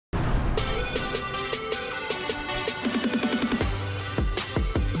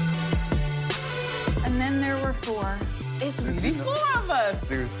4. It's really 4 of us.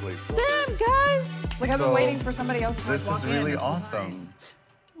 Seriously. Damn, guys. Like, I've been waiting for somebody else to This walk is in. really awesome.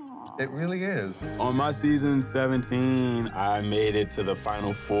 It really is. On my season 17, I made it to the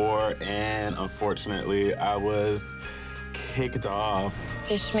final 4, and unfortunately, I was kicked off.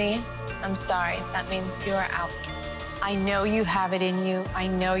 Ishmi, I'm sorry. That means you are out. I know you have it in you. I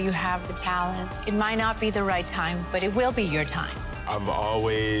know you have the talent. It might not be the right time, but it will be your time. I've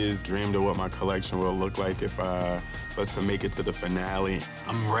always dreamed of what my collection will look like if I was to make it to the finale.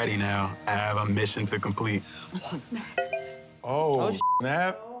 I'm ready now. I have a mission to complete. What's next? Oh,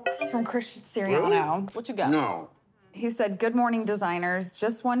 snap. It's from Christian Siriano. What you got? No. He said, "Good morning, designers.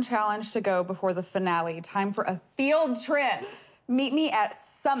 Just one challenge to go before the finale. Time for a field trip. Meet me at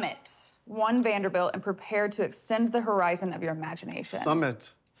Summit One Vanderbilt and prepare to extend the horizon of your imagination."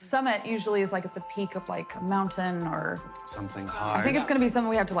 Summit. Summit usually is like at the peak of like a mountain or... Something high. I think it's gonna be something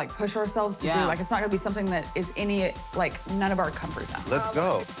we have to like push ourselves to do. Yeah. Like it's not gonna be something that is none of our comfort zone. Let's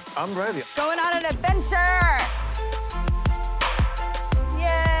go. I'm ready. Going on an adventure!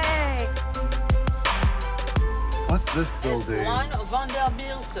 Yay! What's this building? S1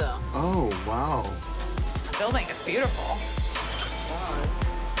 Vanderbilt. Oh, wow. The building is beautiful.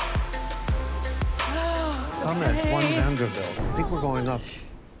 Summit One Vanderbilt. I think we're going up.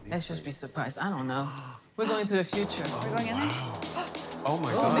 Let's just be surprised. I don't know. We're going to the future. We're going in there? Oh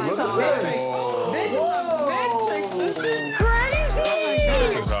my God, look at this. This is crazy.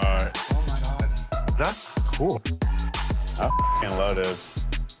 This is hard. Oh my God. That's cool. I f***ing love this.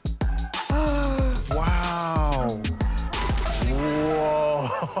 Wow. Whoa.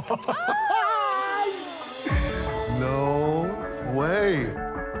 No way.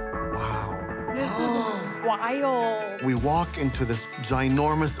 Wow. This is wild. We walk into this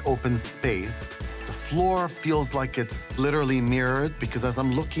ginormous open space. The floor feels like it's literally mirrored because as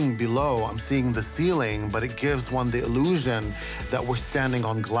I'm looking below, I'm seeing the ceiling, but it gives one the illusion that we're standing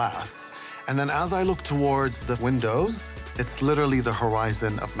on glass. And then as I look towards the windows, it's literally the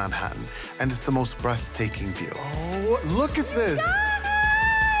horizon of Manhattan, and it's the most breathtaking view. Oh, look at this.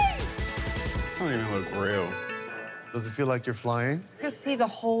 This don't even look real. Does it feel like you're flying? You can see the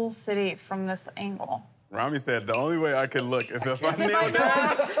whole city from this angle. Rami said the only way I could look is if I kneel down.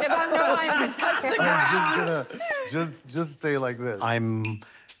 If I know I can touch the ground. I'm just gonna stay like this. I'm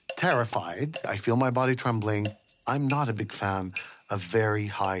terrified. I feel my body trembling. I'm not a big fan of very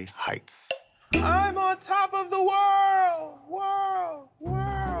high heights. I'm on top of the world! World!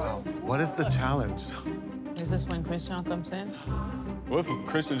 Wow, what is the challenge? Is this when Christian comes in? What if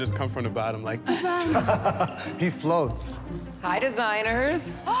Christian just come from the bottom like, He floats. Hi, designers.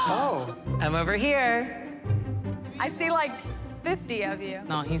 Oh. I'm over here. I see like 50 of you.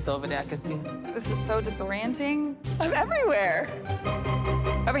 No, he's over there. I can see. This is so disorienting. I'm everywhere.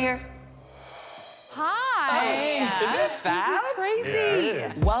 Over here. Hi. Isn't it fab? This is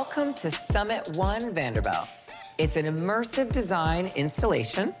crazy. Welcome to Summit One Vanderbilt. It's an immersive design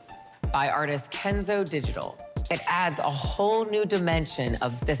installation by artist Kenzo Digital. It adds a whole new dimension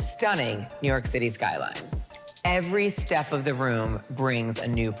of the stunning New York City skyline. Every step of the room brings a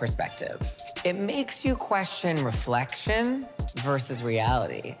new perspective. It makes you question reflection versus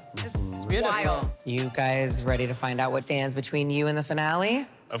reality. It's beautiful. You guys ready to find out what stands between you and the finale?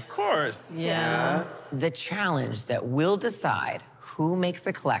 of course. Yes. The challenge that will decide who makes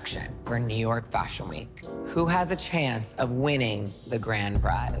a collection for New York Fashion Week, who has a chance of winning the grand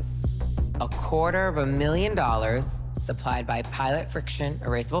prize. $250,000 supplied by Pilot Friction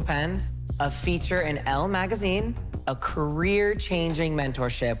erasable pens, a feature in Elle magazine, a career-changing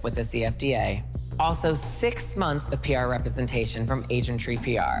mentorship with the CFDA, also 6 months of PR representation from Agentry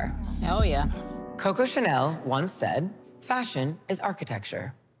PR. Oh, yeah. Coco Chanel once said, fashion is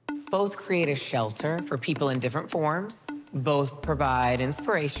architecture. Both create a shelter for people in different forms, both provide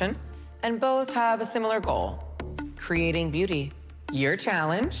inspiration, and both have a similar goal, creating beauty. Your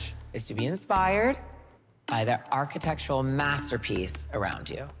challenge is to be inspired by the architectural masterpiece around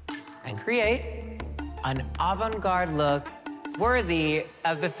you and create an avant-garde look worthy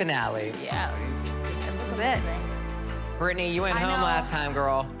of the finale. Yes. This is it. Brittany, you went I home know. last time,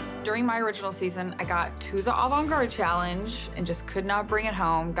 girl. During my original season, I got to the avant-garde challenge and just could not bring it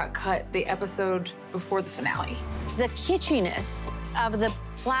home. Got cut the episode before the finale. The kitschiness of the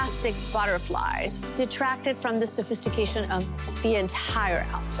plastic butterflies detracted from the sophistication of the entire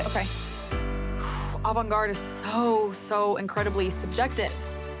outfit. Okay. Avant-garde is so incredibly subjective.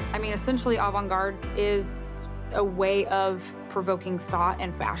 I mean, essentially, avant-garde is a way of provoking thought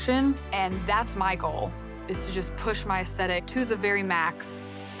and fashion, and that's my goal, is to just push my aesthetic to the very max.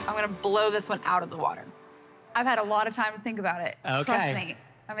 I'm gonna blow this one out of the water. I've had a lot of time to think about it. Okay. Trust me.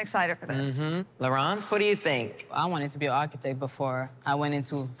 I'm excited for this. Laurence, what do you think? I wanted to be an architect before I went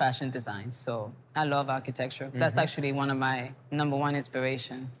into fashion design, so I love architecture. That's actually one of my #1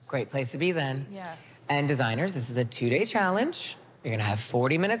 inspiration. Great place to be then. Yes. And designers, this is a 2-day challenge. You're gonna have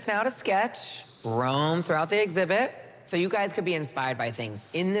 40 minutes now to sketch, roam throughout the exhibit. So you guys could be inspired by things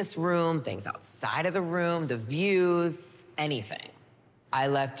in this room, things outside of the room, the views, anything. I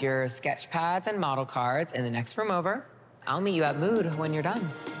left your sketch pads and model cards in the next room over. I'll meet you at Mood when you're done.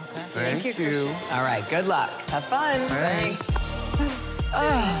 Okay. Thank you. All right, good luck. Have fun. Thanks.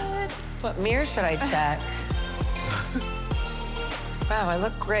 What mirror should I check? Wow, I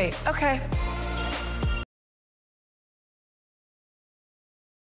look great. Okay.